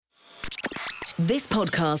This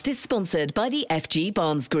podcast is sponsored by the FG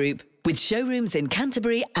Barnes Group, with showrooms in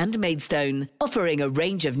Canterbury and Maidstone, offering a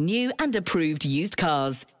range of new and approved used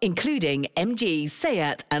cars, including MG,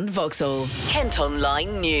 Seat and Vauxhall. Kent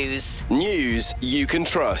Online News. News you can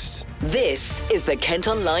trust. This is the Kent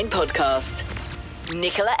Online Podcast.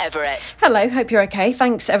 Nicola Everett. Hello, hope you're okay.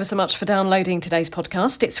 Thanks ever so much for downloading today's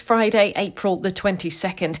podcast. It's Friday, April the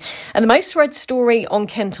 22nd. And the most read story on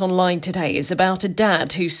Kent Online today is about a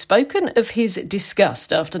dad who's spoken of his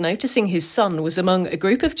disgust after noticing his son was among a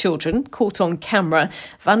group of children caught on camera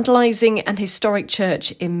vandalising an historic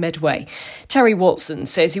church in Medway. Terry Watson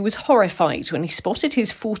says he was horrified when he spotted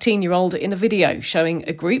his 14-year-old in a video showing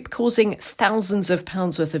a group causing thousands of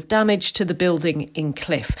pounds worth of damage to the building in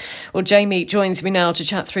Cliffe. Well, Jamie joins me now to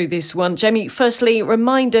chat through this one. Jamie, firstly,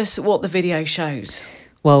 remind us what the video shows.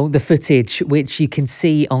 Well, the footage, which you can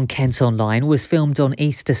see on Kent Online, was filmed on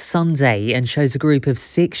Easter Sunday and shows a group of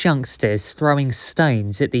 6 youngsters throwing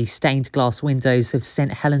stones at the stained glass windows of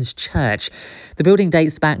St Helen's Church. The building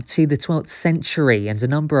dates back to the 12th century and a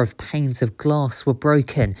number of panes of glass were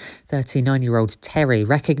broken. 39-year-old Terry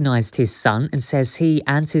recognised his son and says he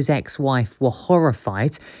and his ex-wife were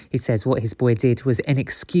horrified. He says what his boy did was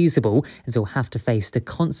inexcusable and will have to face the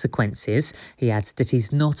consequences. He adds that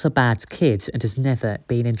he's not a bad kid and has never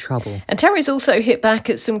been in trouble. And Terry's also hit back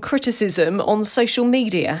at some criticism on social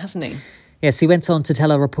media, hasn't he? Yes, he went on to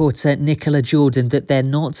tell our reporter Nicola Jordan that they're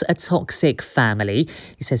not a toxic family.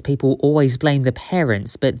 He says people always blame the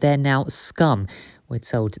parents, but they're now scum. We're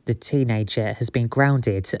told the teenager has been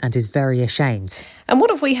grounded and is very ashamed. And what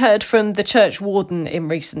have we heard from the church warden in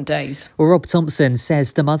recent days? Well, Rob Thompson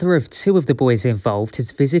says the mother of 2 of the boys involved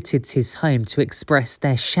has visited his home to express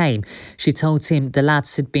their shame. She told him the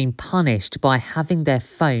lads had been punished by having their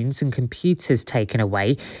phones and computers taken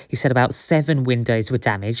away. He said about 7 windows were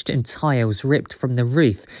damaged and tiles ripped from the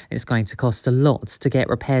roof. It's going to cost a lot to get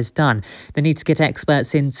repairs done. They need to get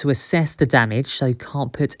experts in to assess the damage, so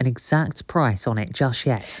can't put an exact price on it just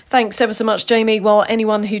yet. Thanks ever so much, Jamie. While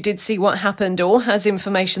anyone who did see what happened or has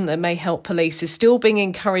information that may help police is still being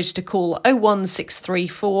encouraged to call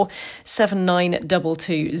 01634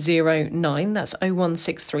 792209. That's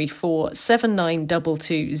 01634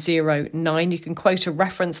 792209. You can quote a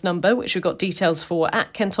reference number, which we've got details for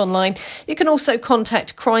at Kent Online. You can also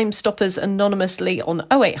contact Crime Stoppers anonymously on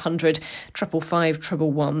 0800 555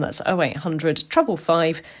 111. That's 0800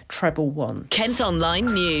 555 111. Kent Online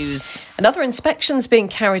News. Another inspection being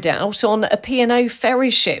carried out on a P&O ferry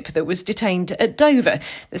ship that was detained at Dover.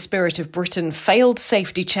 The Spirit of Britain failed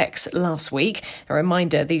safety checks last week. A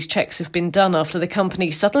reminder, these checks have been done after the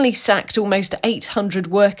company suddenly sacked almost 800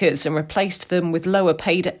 workers and replaced them with lower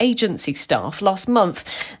paid agency staff last month.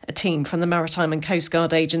 A team from the Maritime and Coast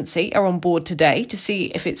Guard Agency are on board today to see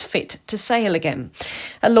if it's fit to sail again.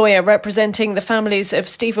 A lawyer representing the families of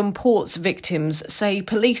Stephen Port's victims say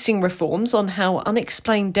policing reforms on how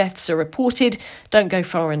unexplained deaths are reported don't go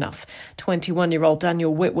far enough. 21-year-old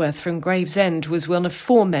Daniel Whitworth from Gravesend was one of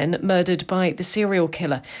 4 men murdered by the serial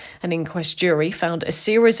killer. An inquest jury found a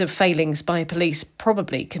series of failings by police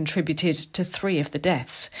probably contributed to 3 of the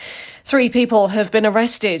deaths. 3 people have been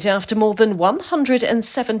arrested after more than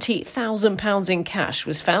 £170,000 in cash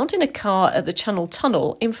was found in a car at the Channel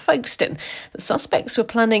Tunnel in Folkestone. The suspects were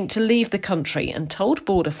planning to leave the country and told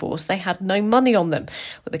Border Force they had no money on them.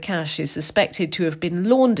 But the cash is suspected to have been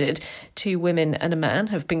laundered. 2 women and a man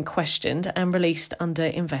have been questioned and released under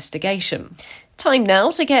investigation. Time now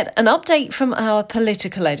to get an update from our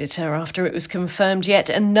political editor after it was confirmed yet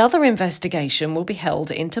another investigation will be held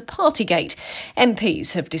into Partygate.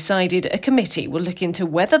 MPs have decided a committee will look into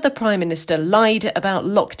whether the Prime Minister lied about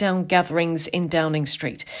lockdown gatherings in Downing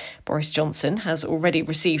Street. Boris Johnson has already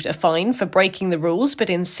received a fine for breaking the rules but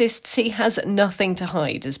insists he has nothing to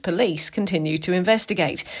hide as police continue to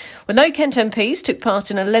investigate. Well, no Kent MPs took part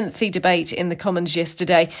in a lengthy debate in the Commons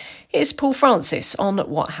yesterday. Here's Paul Francis on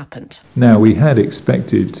what happened. Now, we had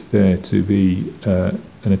expected there to be an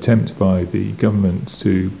attempt by the government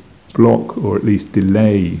to block or at least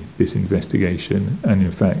delay this investigation, and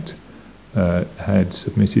in fact had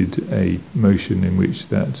submitted a motion in which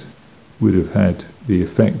that would have had the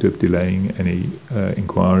effect of delaying any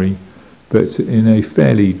inquiry. But in a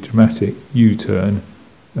fairly dramatic U-turn,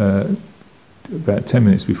 about 10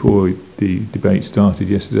 minutes before the debate started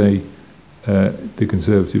yesterday, the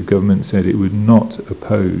Conservative government said it would not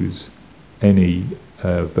oppose any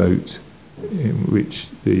vote in which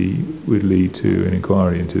would lead to an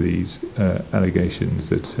inquiry into these allegations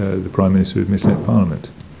that the Prime Minister had misled Parliament.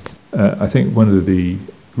 I think one of the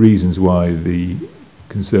reasons why the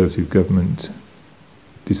Conservative government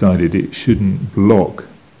decided it shouldn't block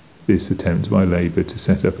this attempt by Labour to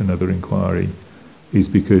set up another inquiry is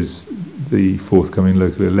because the forthcoming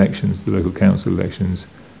local elections, the local council elections,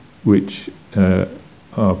 which are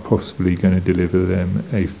possibly going to deliver them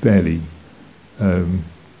a fairly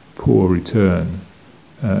poor return,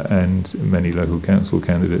 and many local council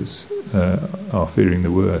candidates are fearing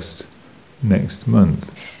the worst next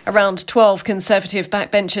month. Around 12 Conservative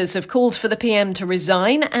backbenchers have called for the PM to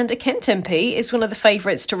resign, and a Kent MP is one of the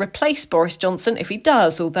favourites to replace Boris Johnson if he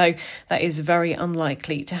does, although that is very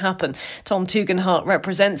unlikely to happen. Tom Tugendhat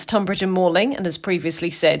represents Tunbridge and Morling and has previously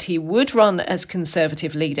said he would run as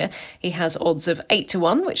Conservative leader. He has odds of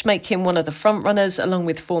 8-1, which make him one of the frontrunners, along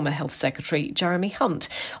with former Health Secretary Jeremy Hunt.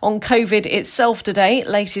 On COVID itself today,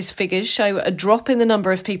 latest figures show a drop in the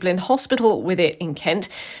number of people in hospital with it in Kent.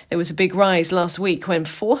 There was a big rise last week when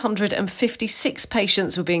 456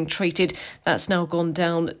 patients were being treated. That's now gone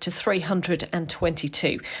down to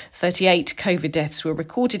 322. 38 COVID deaths were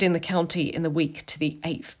recorded in the county in the week to the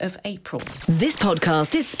 8th of April. This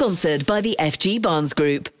podcast is sponsored by the FG Barnes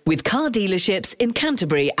Group, with car dealerships in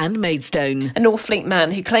Canterbury and Maidstone. A Northfleet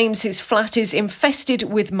man who claims his flat is infested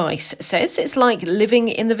with mice says it's like living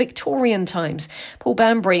in the Victorian times. Paul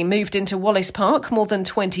Banbury moved into Wallace Park more than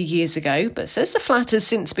 20 years ago, but says the flat has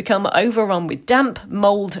since become overrun with damp,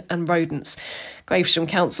 mould and rodents. Gravesham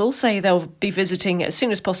Council say they'll be visiting as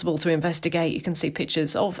soon as possible to investigate. You can see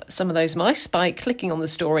pictures of some of those mice by clicking on the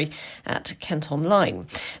story at Kent Online.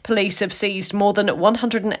 Police have seized more than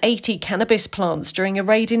 180 cannabis plants during a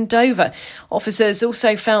raid in Dover. Officers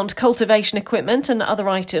also found cultivation equipment and other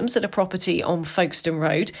items at a property on Folkestone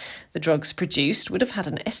Road. The drugs produced would have had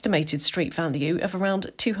an estimated street value of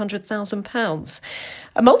around £200,000.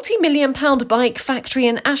 A multi-million-pound bike factory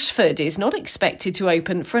in Ashford is not expected to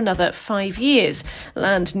open for another 5 years.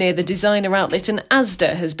 Land near the designer outlet and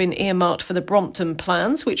Asda has been earmarked for the Brompton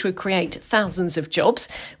plans, which would create thousands of jobs.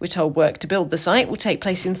 We're told work to build the site will take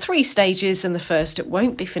place in 3 stages, and the first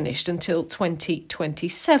won't be finished until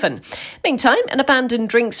 2027. Meantime, an abandoned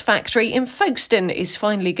drinks factory in Folkestone is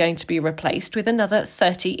finally going to be replaced with another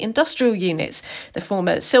 30 industrial units. The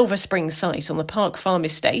former Silver Springs site on the Park Farm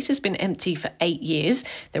estate has been empty for 8 years.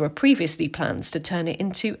 There were previously plans to turn it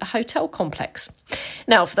into a hotel complex.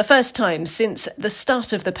 Now, for the first time since the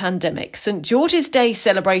start of the pandemic, St George's Day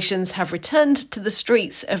celebrations have returned to the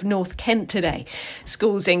streets of North Kent today.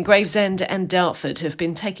 Schools in Gravesend and Dartford have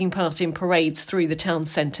been taking part in parades through the town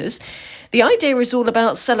centres. The idea is all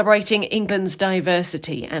about celebrating England's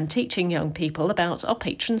diversity and teaching young people about our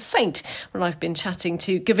patron saint. Well, I've been chatting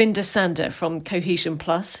to Govinda Sander from Cohesion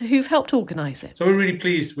Plus, who've helped organise it. So we're really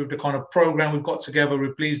pleased with the kind of programme we've got together.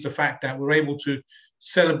 We're pleased with the fact that we're able to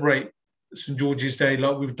celebrate St George's Day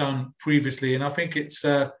like we've done previously. And I think it's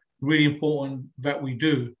really important that we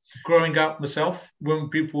do. Growing up myself, when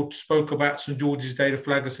people spoke about St George's Day, the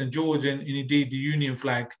flag of St George and indeed the Union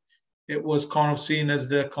flag, it was kind of seen as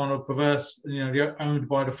the kind of perverse, they're owned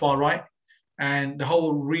by the far right. And the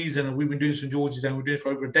whole reason we've been doing St George's Day, and we're doing it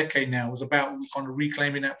for over a decade now, was about kind of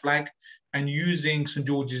reclaiming that flag and using St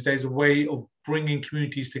George's Day as a way of bringing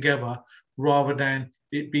communities together rather than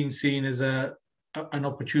it being seen as an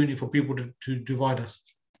opportunity for people to divide us.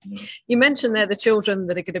 You mentioned there the children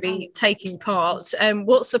that are going to be taking part.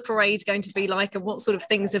 What's the parade going to be like, and what sort of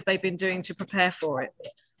things have they been doing to prepare for it?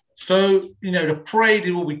 So, the parade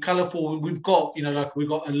will be colourful. We've got, we've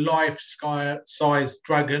got a life-size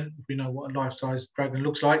dragon. If you know what a life-size dragon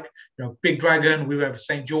looks like, big dragon. We have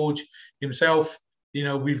St George himself.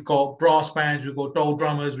 We've got brass bands, we've got doll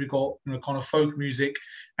drummers, we've got kind of folk music.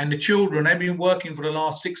 And the children, they've been working for the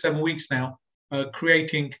last 6-7 weeks now,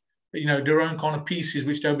 creating, their own kind of pieces,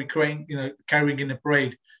 which they'll be creating, carrying in the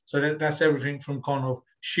parade. So that's everything from kind of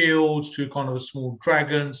shields to kind of small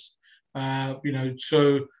dragons, kind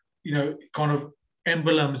of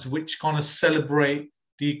emblems which kind of celebrate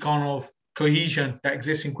the kind of cohesion that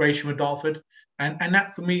exists in Gravesham and Dartford. And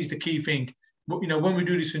that for me is the key thing. When we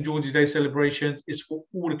do this St George's Day celebration, it's for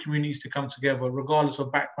all the communities to come together, regardless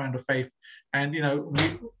of background or faith. And,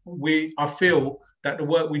 I feel that the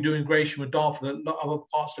work we do in Gravesham and Dartford, a lot of other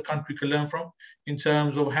parts of the country can learn from in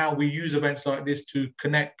terms of how we use events like this to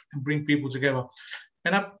connect and bring people together.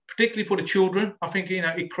 And particularly for the children, I think,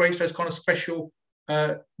 it creates those kind of special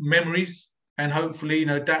memories, and hopefully,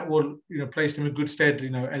 that will, place them in good stead,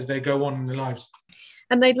 as they go on in their lives.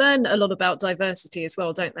 And they learn a lot about diversity as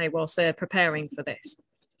well, don't they, whilst they're preparing for this?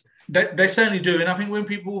 They certainly do. And I think when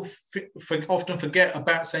people often forget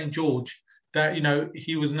about St. George, that,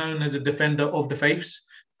 he was known as a defender of the faiths.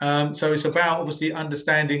 So it's about obviously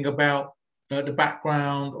understanding about the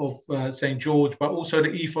background of St. George, but also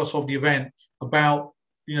the ethos of the event about,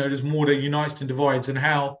 there's more that unites than divides, and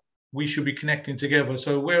how we should be connecting together.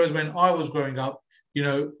 So whereas when I was growing up,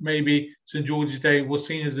 maybe St. George's Day was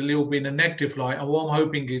seen as a little bit in a negative light. And what I'm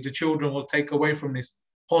hoping is the children will take away from this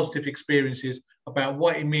positive experiences about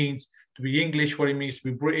what it means to be English, what it means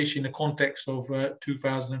to be British in the context of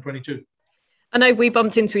 2022. I know we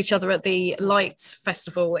bumped into each other at the Lights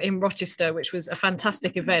Festival in Rochester, which was a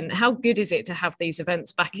fantastic event. How good is it to have these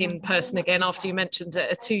events back in person again after you mentioned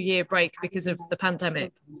a 2-year break because of the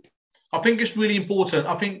pandemic? I think it's really important.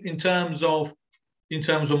 I think in terms of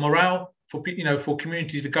morale for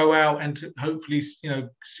communities to go out and to hopefully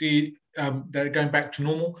see they're going back to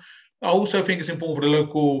normal. I also think it's important for the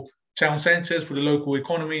local town centres, for the local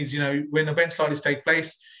economies. When events like this take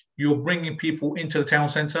place, you're bringing people into the town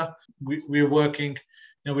centre. We're working,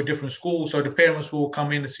 with different schools, so the parents will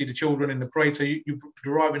come in to see the children in the parade. So you're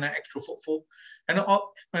deriving that extra footfall,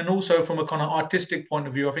 and also from a kind of artistic point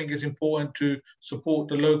of view, I think it's important to support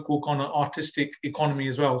the local kind of artistic economy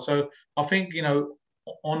as well. So I think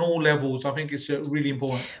on all levels, I think it's really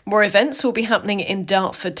important. More events will be happening in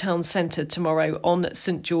Dartford Town Centre tomorrow on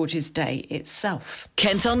St George's Day itself.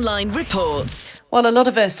 Kent Online reports. While a lot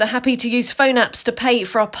of us are happy to use phone apps to pay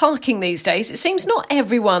for our parking these days, it seems not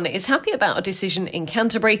everyone is happy about a decision in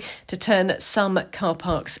Canterbury to turn some car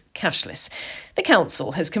parks cashless. The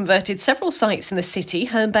council has converted several sites in the city,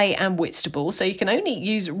 Herne Bay and Whitstable, so you can only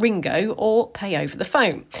use Ringo or pay over the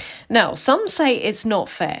phone. Now, some say it's not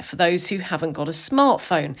fair for those who haven't got a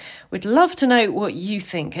smartphone. We'd love to know what you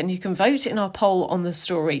think, and you can vote in our poll on the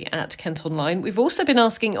story at Kent Online. We've also been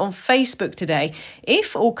asking on Facebook today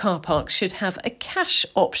if all car parks should have a cash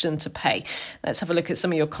option to pay. Let's have a look at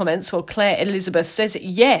some of your comments. Well, Claire Elizabeth says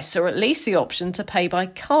yes, or at least the option to pay by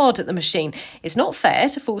card at the machine. It's not fair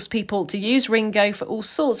to force people to use Ringo for all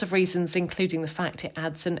sorts of reasons, including the fact it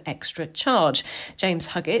adds an extra charge. James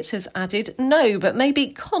Huggett has added no, but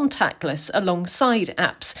maybe contactless alongside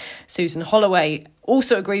apps. Susan Holloway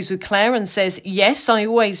also agrees with Claire and says, yes, I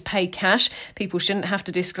always pay cash. People shouldn't have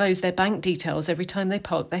to disclose their bank details every time they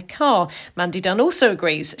park their car. Mandy Dunn also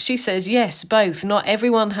agrees. She says, yes, both. Not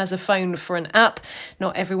everyone has a phone for an app.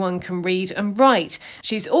 Not everyone can read and write.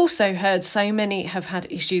 She's also heard so many have had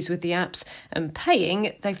issues with the apps and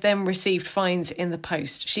paying. They've then received fines in the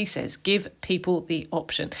post. She says, give people the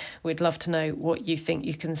option. We'd love to know what you think.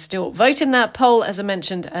 You can still vote in that poll, as I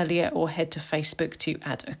mentioned earlier, or head to Facebook to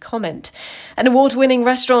add a comment. An award-winning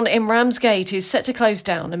restaurant in Ramsgate is set to close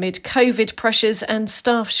down amid COVID pressures and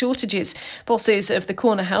staff shortages. Bosses of the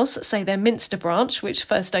Corner House say their Minster branch, which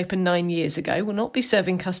first opened 9 years ago, will not be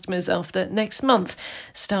serving customers after next month.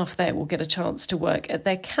 Staff there will get a chance to work at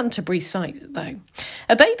their Canterbury site, though.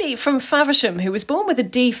 A baby from Faversham who was born with a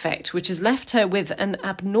defect which has left her with an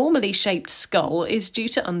abnormally shaped skull is due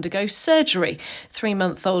to undergo surgery.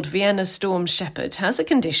 3-month-old Vienna Storm Shepherd has a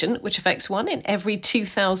condition which affects 1 in every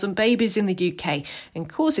 2,000 babies in the UK and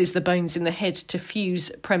causes the bones in the head to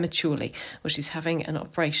fuse prematurely. Well, she's having an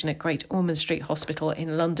operation at Great Ormond Street Hospital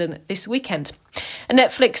in London this weekend. A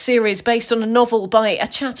Netflix series based on a novel by a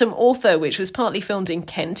Chatham author, which was partly filmed in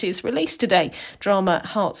Kent, is released today. Drama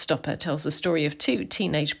Heartstopper tells the story of 2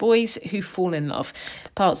 teenage boys who fall in love.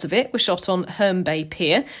 Parts of it were shot on Herne Bay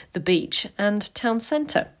Pier, the beach and town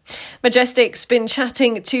centre. Majestic's been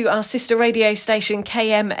chatting to our sister radio station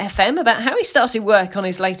KMFM about how he started work on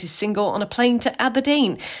his latest single on a plane to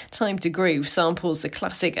Aberdeen. Time to Groove samples the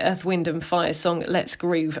classic Earth, Wind and Fire song Let's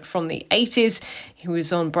Groove from the 80s. He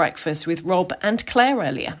was on Breakfast with Rob and Claire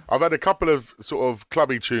earlier. I've had a couple of sort of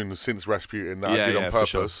clubby tunes since Rasputin that I did on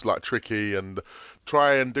purpose, sure. Like Tricky, and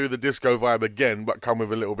try and do the disco vibe again, but come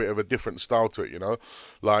with a little bit of a different style to it,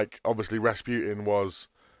 Like, obviously Rasputin was,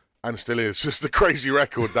 and still is, just a crazy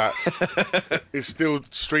record that is still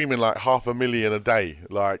streaming like 500,000 a day.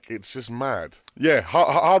 Like, it's just mad. Yeah,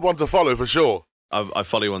 hard one to follow for sure. I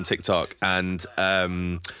follow you on TikTok, and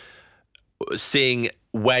seeing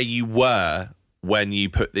where you were when you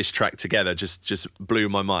put this track together just blew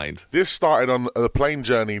my mind. This started on a plane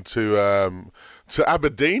journey to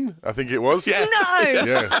Aberdeen, I think it was. Yeah. No!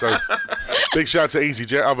 Yeah, so big shout out to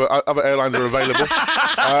EasyJet. Other airlines are available.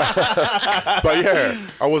 But yeah,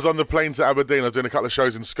 I was on the plane to Aberdeen. I was doing a couple of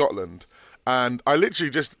shows in Scotland. And I literally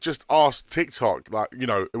just asked TikTok, like,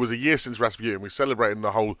 it was a year since Rasputin. We're celebrating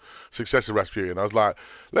the whole success of Rasputin. I was like,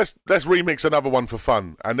 let's remix another one for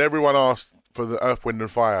fun. And everyone asked for the Earth, Wind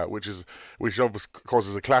and Fire, which of course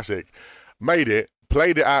is a classic. Made it,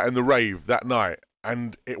 played it out in the rave that night,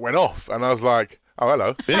 and it went off. And I was like, oh,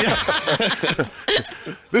 hello.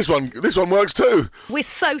 This one works too. We're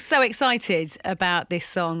so excited about this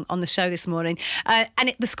song on the show this morning.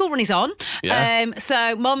 And the school run is on. Yeah.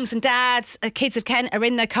 So mums and dads, kids of Kent are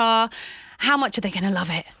in their car. How much are they going to love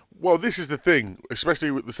it? Well, this is the thing,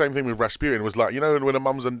 especially with the same thing with Rasputin, was like, when the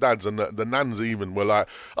mums and dads and the nans even were like,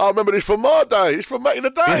 oh, remember this from my day, it's from back in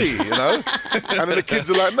the day, And then the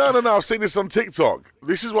kids are like, no, I've seen this on TikTok.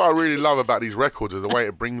 This is what I really love about these records, is the way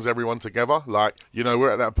it brings everyone together. Like,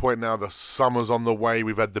 we're at that point now, the summer's on the way,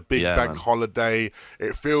 we've had the big bank holiday.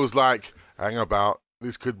 It feels like, hang about,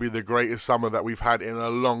 this could be the greatest summer that we've had in a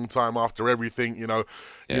long time after everything,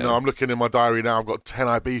 I'm looking in my diary now, I've got 10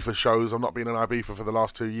 Ibiza shows. I've not been in Ibiza for the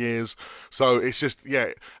last 2 years. So it's just,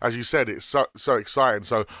 as you said, it's so exciting.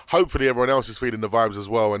 So hopefully everyone else is feeling the vibes as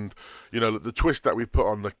well. And, the twist that we put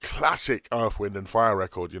on the classic Earth, Wind and Fire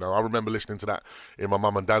record, I remember listening to that in my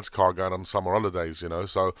mum and dad's car going on summer holidays,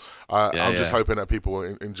 So I'm just hoping that people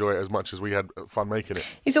enjoy it as much as we had fun making it.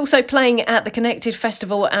 He's also playing at the Connected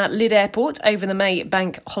Festival at Lydd Airport over the May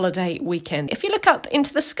bank holiday weekend. If you look up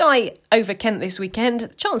into the sky over Kent this weekend,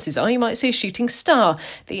 chances are you might see a shooting star.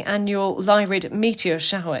 The annual Lyrid meteor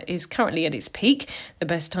shower is currently at its peak. The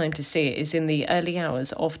best time to see it is in the early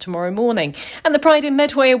hours of tomorrow morning. And the Pride in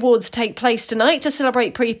Medway Awards take place tonight to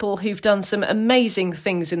celebrate people who've done some amazing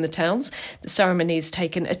things in the towns. The ceremony has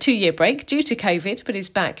taken a 2-year break due to COVID, but is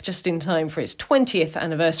back just in time for its 20th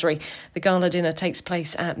anniversary. The gala dinner takes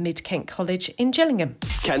place at Mid Kent College in Gillingham.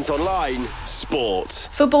 Kent Online Sport.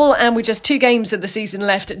 Football, and with just 2 games of the season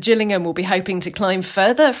left, Gillingham will be hoping to climb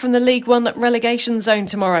further from the League One relegation zone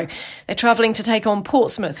tomorrow. They're travelling to take on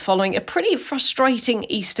Portsmouth following a pretty frustrating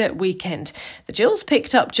Easter weekend. The Gills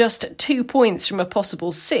picked up just 2 points from a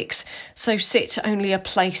possible 6, so sit only a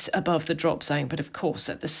place above the drop zone. But of course,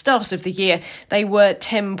 at the start of the year, they were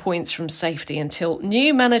 10 points from safety until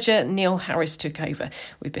new manager Neil Harris took over.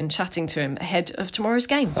 We've been chatting to him ahead of tomorrow's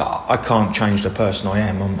game. I can't change the person I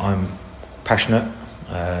am. I'm passionate.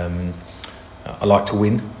 I like to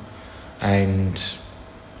win, and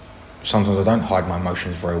sometimes I don't hide my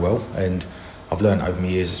emotions very well, and I've learned over my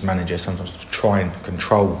years as manager sometimes to try and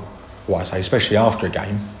control what I say, especially after a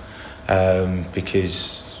game,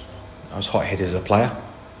 because I was hot-headed as a player,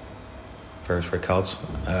 various red cards.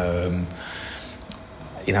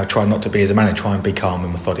 Try not to be as a manager, try and be calm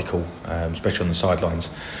and methodical, especially on the sidelines.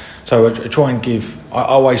 So I try and I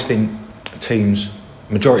always think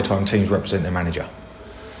majority of the time teams represent their manager.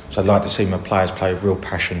 So I'd like to see my players play with real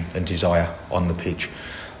passion and desire on the pitch.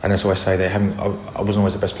 And that's why I say I wasn't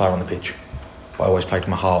always the best player on the pitch, but I always played with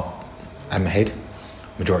my heart and my head,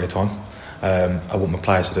 majority of the time. I want my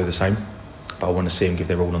players to do the same, but I want to see them give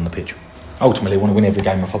their all on the pitch. Ultimately, I want to win every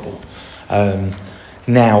game of football.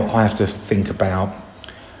 Now I have to think about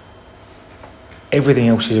everything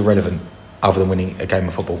else is irrelevant other than winning a game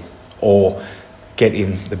of football or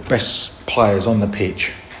getting the best players on the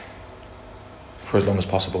pitch for as long as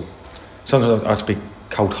possible. Sometimes I have to be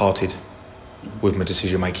cold-hearted with my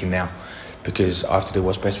decision making now, because I have to do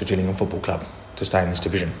what's best for Gillingham Football Club to stay in this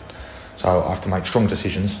division. So I have to make strong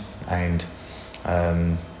decisions, and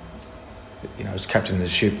as captain of the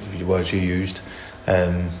ship, the words you used,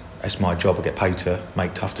 it's my job. I get paid to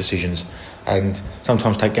make tough decisions and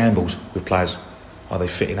sometimes take gambles with players. Are they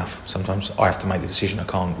fit enough? Sometimes I have to make the decision. I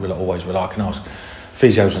can't always rely. I can ask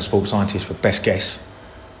physios and sports scientists for best guess,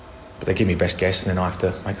 but they give me best guess, and then I have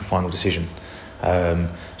to make a final decision.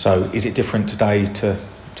 So is it different today to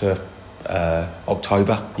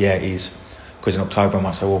October? Yeah, it is. Because in October I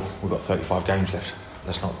might say, well, we've got 35 games left.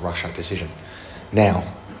 Let's not rush that decision. Now,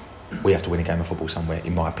 we have to win a game of football somewhere,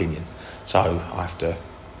 in my opinion. So I have to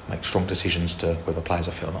make strong decisions to whether players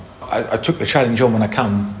are fit or not. I took the challenge on when I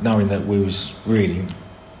come, knowing that we was really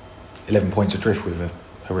 11 points adrift with a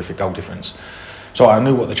horrific goal difference. So I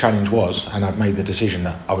knew what the challenge was, and I'd made the decision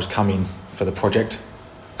that I was coming for the project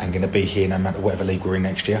and going to be here no matter whatever league we're in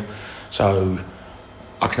next year. So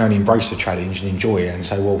I can only embrace the challenge and enjoy it and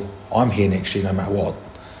say, well, I'm here next year no matter what.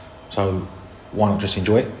 So why not just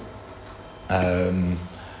enjoy it?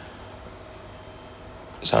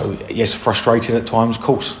 So yes, frustrated at times, of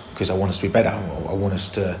course, because I want us to be better. I want us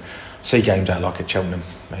to see games out like at Cheltenham.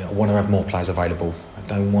 I want to have more players available. I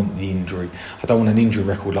don't want the injury. I don't want an injury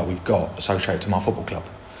record like we've got associated to my football club.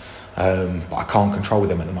 But I can't control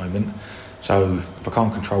them at the moment. So if I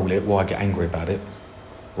can't control it, why get angry about it?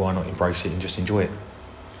 Why not embrace it and just enjoy it?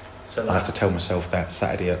 So I have to tell myself that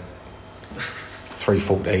Saturday at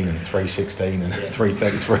 3:14 and 3:16 and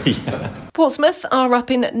 3:33. Portsmouth are up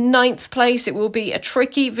in 9th place. It will be a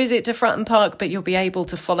tricky visit to Fratton Park, but you'll be able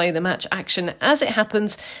to follow the match action as it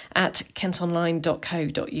happens at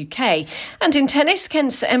kentonline.co.uk. And in tennis,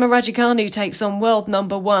 Kent's Emma Raducanu takes on world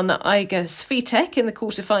number 1 Iga Swiatek in the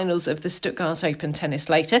quarterfinals of the Stuttgart Open tennis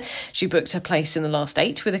later. She booked her place in the last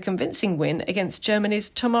 8 with a convincing win against Germany's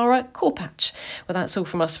Tamara Korpatsch. Well, that's all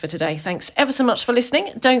from us for today. Thanks ever so much for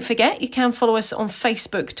listening. Don't forget, you can follow us on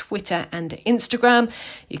Facebook, Twitter and Instagram.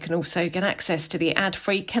 You can also get access to the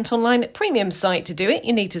ad-free Kent Online premium site. To do it,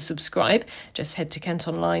 you need to subscribe. Just head to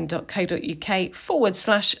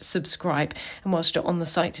kentonline.co.uk/subscribe. And whilst you're on the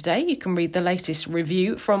site today, you can read the latest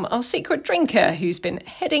review from our secret drinker who's been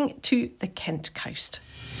heading to the Kent coast.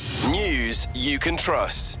 News you can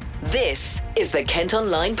trust. This is the Kent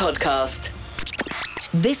Online podcast.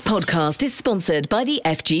 This podcast is sponsored by the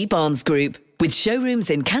FG Barnes Group, with showrooms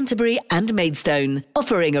in Canterbury and Maidstone,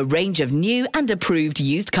 offering a range of new and approved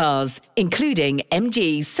used cars, including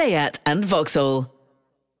MG, Seat and Vauxhall.